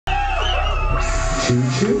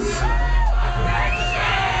Choo-choo?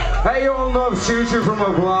 Hey, you all know Choo-choo from a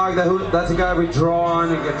vlog. That's a guy we draw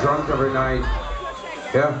on and get drunk every night.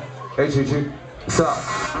 Yeah? Hey, Choo-choo. What's up?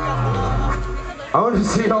 I want to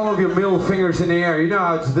see all of your middle fingers in the air. You know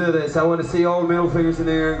how to do this. I want to see all middle fingers in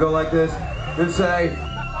the air and go like this and say,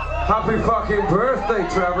 happy fucking birthday,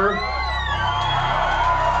 Trevor.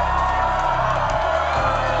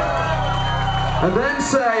 And then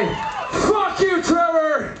say, fuck you,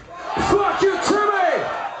 Trevor! Fuck you, Timmy!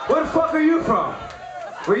 Where the fuck are you from?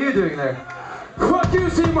 What are you doing there? Fuck you,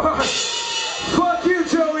 Seymour! Fuck you,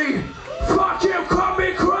 Joey! Fuck you,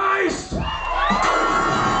 Combichrist!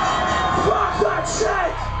 Fuck that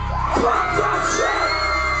shit! Fuck that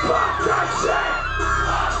shit! Fuck that shit!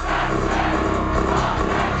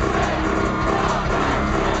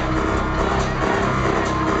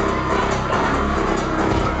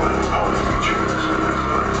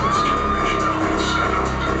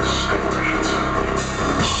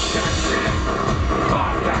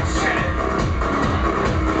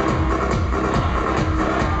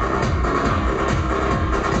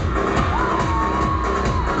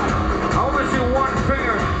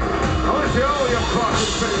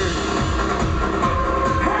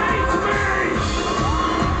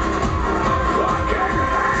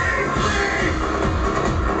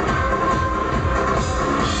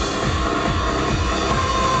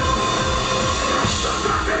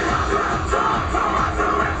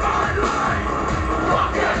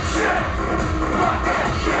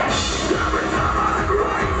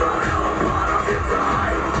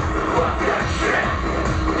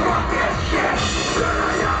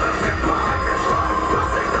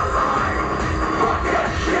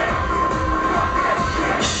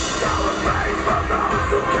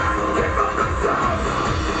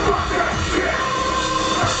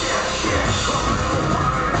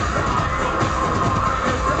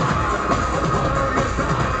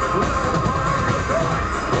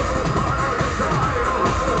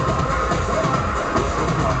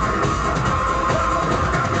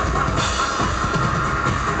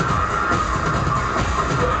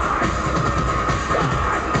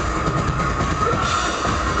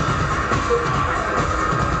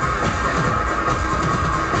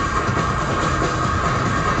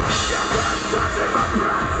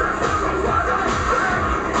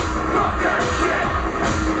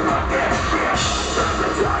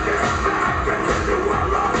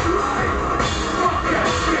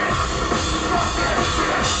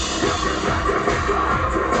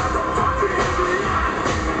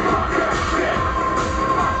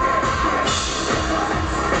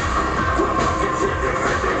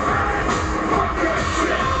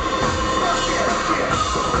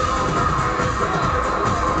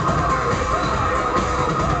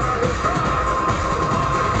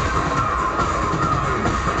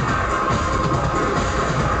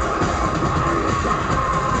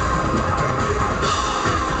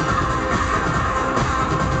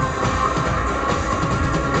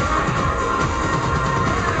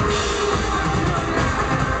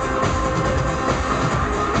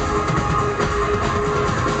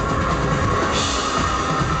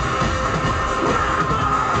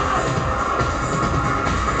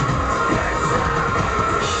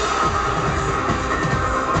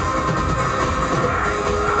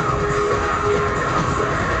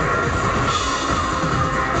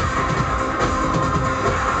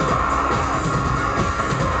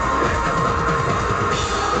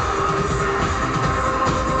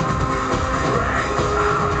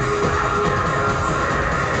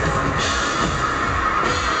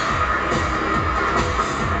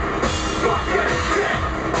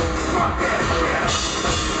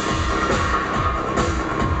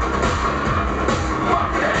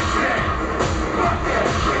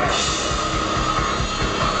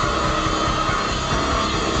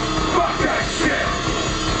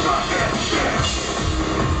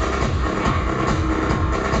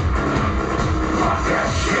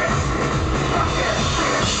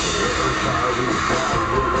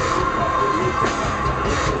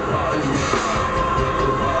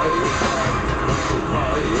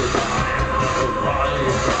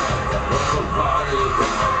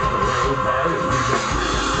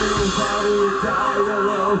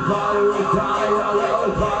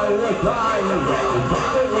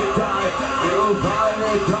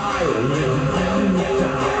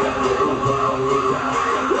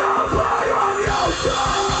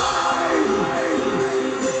 Die!